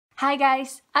Hi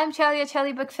guys, I'm Charlie, a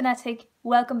Charlie Book Fanatic.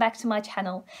 Welcome back to my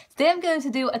channel. Today I'm going to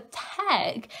do a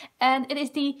tag, and it is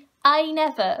the I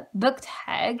Never book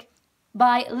tag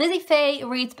by Lizzie Faye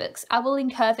Reads Books. I will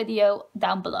link her video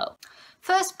down below.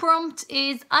 First prompt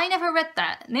is, I never read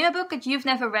that. Name a book that you've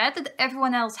never read that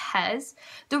everyone else has.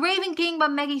 The Raven King by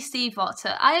Maggie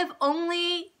Stiefvater. I have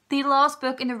only the last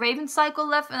book in the Raven cycle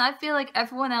left, and I feel like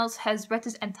everyone else has read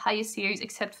this entire series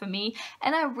except for me,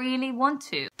 and I really want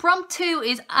to. Prompt 2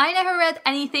 is, I never read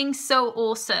anything so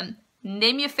awesome.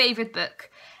 Name your favorite book.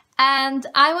 And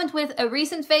I went with a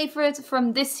recent favorite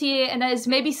from this year, and that is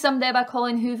Maybe Someday by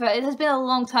Colleen Hoover. It has been a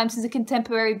long time since a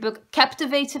contemporary book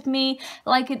captivated me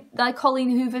like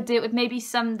Colleen Hoover did with Maybe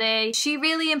Someday. She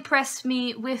really impressed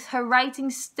me with her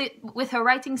writing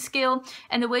skill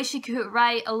and the way she could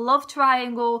write a love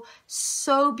triangle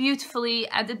so beautifully,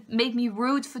 and it made me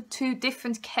root for two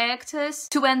different characters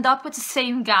to end up with the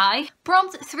same guy.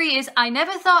 Prompt 3 is, I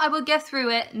never thought I would get through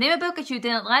it. Name a book that you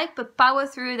didn't like but power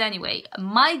through it anyway.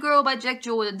 My Girl by Jack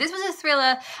Jordan. This was a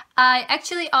thriller I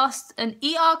actually asked an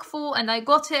e-arc for, and I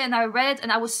got it and I read it,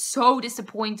 and I was so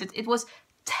disappointed. It was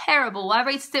terrible. I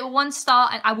rated it 1 star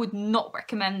and I would not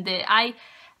recommend it. I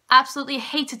absolutely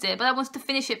hated it, but I wanted to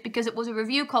finish it because it was a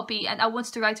review copy and I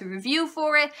wanted to write a review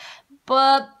for it,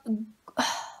 but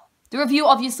the review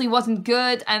obviously wasn't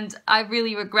good and I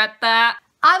really regret that.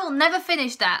 I will never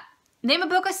finish that. Name a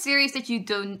book or series that you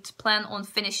don't plan on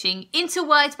finishing. Into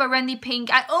White by Randi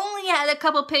Pink. I only had a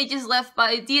couple pages left, but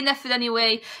I DNF'd it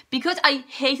anyway because I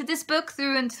hated this book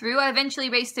through and through. I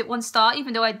eventually rated it 1 star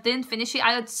even though I didn't finish it.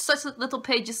 I had such little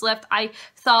pages left, I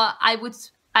thought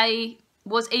I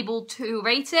was able to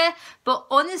rate it, but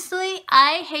honestly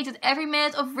I hated every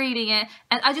minute of reading it,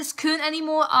 and I just couldn't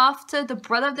anymore after the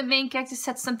brother of the main character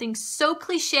said something so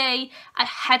cliche. I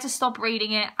had to stop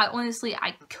reading it.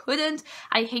 I couldn't.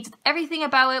 I hated everything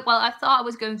about it while I thought I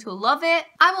was going to love it.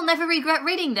 I will never regret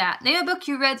reading that. Name a book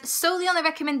you read solely on a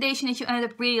recommendation that you ended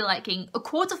up really liking. A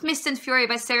Court of Mist and Fury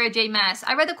by Sarah J. Maas.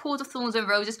 I read A Court of Thorns and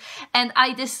Roses and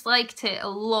I disliked it a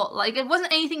lot. Like, it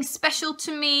wasn't anything special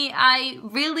to me. I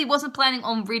really wasn't planning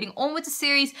on reading on with the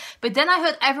series, but then I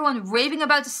heard everyone raving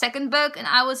about the second book and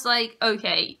I was like,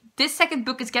 okay, this second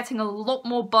book is getting a lot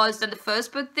more buzz than the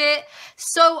first book did,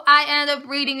 so I ended up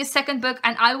reading the second book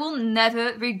and I will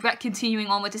never regret continuing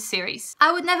on with the series.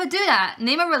 I would never do that.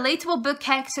 Name a relatable book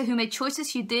character who made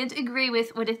choices you didn't agree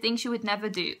with or the things you would never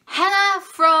do. Hanna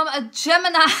from a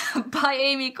Gemina by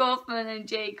Amie, Kaufman and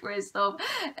Kristoff.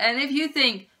 And if you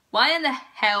think, why in the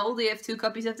hell do you have 2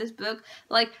 copies of this book?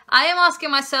 Like, I am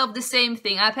asking myself the same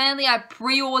thing. Apparently I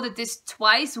pre-ordered this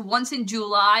twice, once in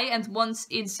July and once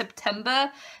in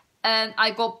September, and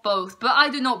I got both, but I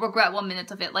do not regret 1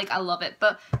 minute of it. Like, I love it.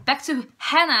 But back to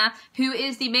Hanna, who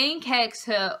is the main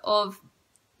character of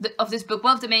this book,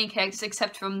 one of the main characters,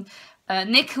 except from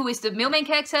Nick, who is the male main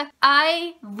character.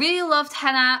 I really loved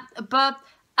Hanna, but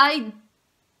I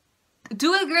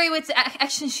do agree with the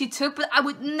actions she took, but I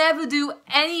would never do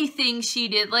anything she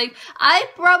did. Like, I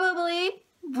probably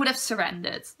would have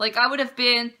surrendered. Like, I would have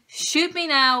been, shoot me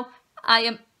now.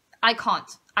 I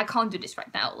can't do this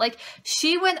right now. Like,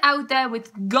 she went out there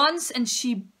with guns and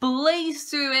she blazed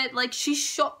through it. Like, she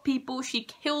shot people, she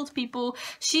killed people,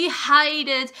 she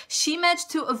hid. She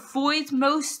managed to avoid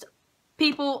most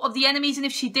people of the enemies, and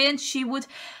if she didn't, she would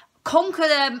conquer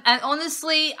them. And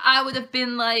honestly, I would have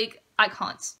been like, I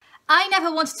can't. I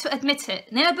never wanted to admit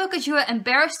it. Name a book that you were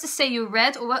embarrassed to say you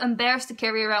read or were embarrassed to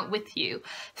carry around with you.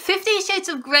 50 Shades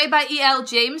of Grey by E.L.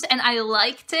 James, and I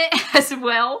liked it as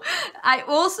well. I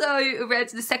also read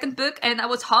the second book and I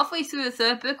was halfway through the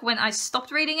third book when I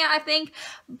stopped reading it, I think.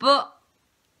 But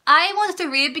I wanted to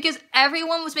read it because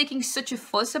everyone was making such a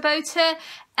fuss about it,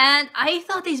 and I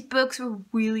thought these books were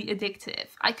really addictive.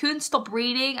 I couldn't stop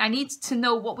reading. I needed to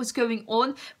know what was going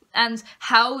on and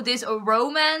how this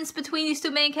romance between these 2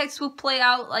 main characters will play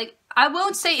out. Like, I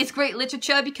won't say it's great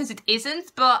literature because it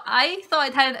isn't, but I thought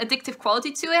it had an addictive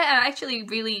quality to it and I actually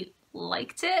really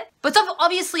liked it. But it's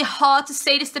obviously hard to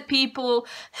say this to people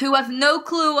who have no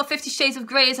clue what 50 Shades of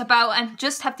Grey is about and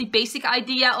just have the basic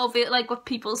idea of it, like what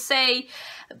people say,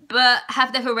 but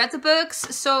have never read the books.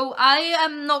 So I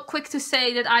am not quick to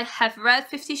say that I have read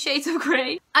 50 Shades of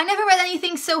Grey. I never read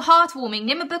anything so heartwarming.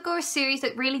 Name a book or a series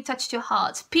that really touched your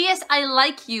heart. P.S. I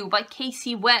Like You by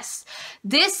Kasie West.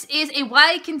 This is a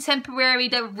YA contemporary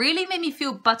that really made me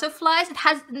feel butterflies.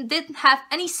 It didn't have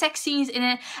any sex scenes in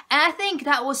it, and I think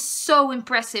that was so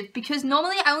impressive because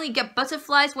normally I only get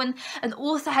butterflies when an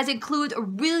author has included a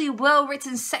really well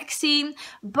written sex scene,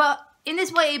 but in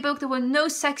this YA book, there were no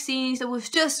sex scenes, there was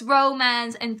just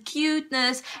romance and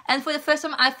cuteness, and for the first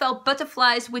time I felt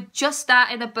butterflies with just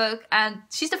that in a book, and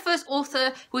she's the first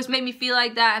author who has made me feel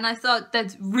like that, and I thought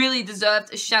that really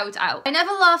deserved a shout out. I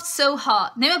never laughed so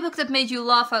hard. Name a book that made you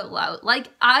laugh out loud. Like,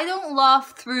 I don't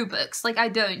laugh through books, like I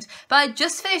don't, but I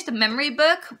just finished the memory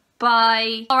book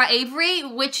by Lara Avery,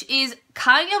 which is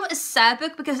kind of a sad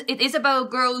book because it is about a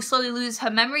girl who slowly loses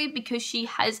her memory because she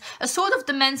has a sort of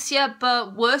dementia,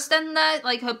 but worse than that,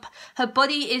 like her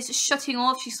body is shutting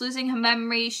off, she's losing her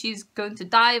memory, she's going to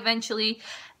die eventually,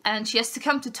 and she has to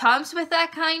come to terms with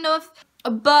that, kind of.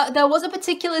 But there was a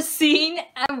particular scene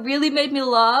that really made me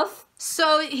laugh.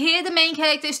 So here the main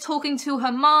character is talking to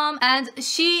her mom, and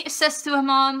she says to her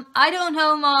mom, "I don't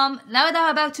know, Mom, now that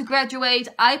I'm about to graduate,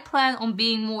 I plan on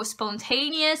being more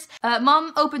spontaneous."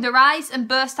 Mom opened her eyes and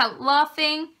burst out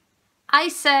laughing. I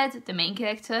said, the main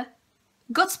character,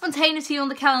 "Got spontaneity on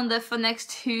the calendar for next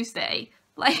Tuesday."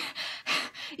 Like,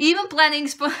 even planning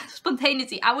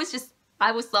spontaneity, I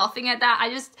was laughing at that.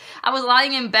 I was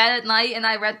lying in bed at night and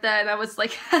I read that and I was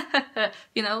like,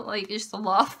 you know, like, just a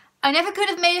laugh. I never could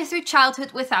have made it through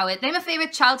childhood without it. Name a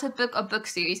favorite childhood book or book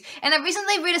series. And I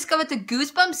recently rediscovered the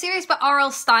Goosebumps series by R.L.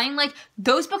 Stine. Like,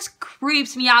 those books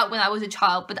creeped me out when I was a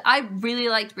child, but I really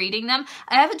liked reading them.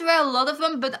 I haven't read a lot of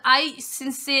them, but I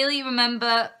sincerely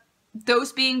remember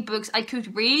those being books I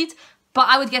could read, but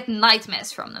I would get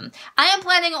nightmares from them. I am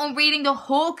planning on reading the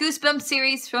whole Goosebumps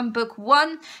series from book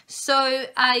 1, so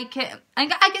I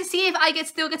can see if I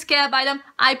still get scared by them.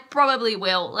 I probably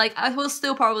will. Like, I will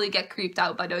still probably get creeped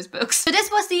out by those books. So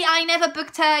this was the I Never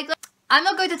book tag. I'm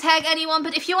not going to tag anyone,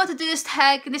 but if you want to do this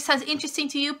tag, this sounds interesting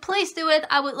to you, please do it.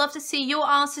 I would love to see your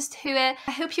answers to it.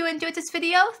 I hope you enjoyed this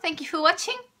video. Thank you for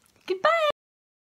watching. Goodbye.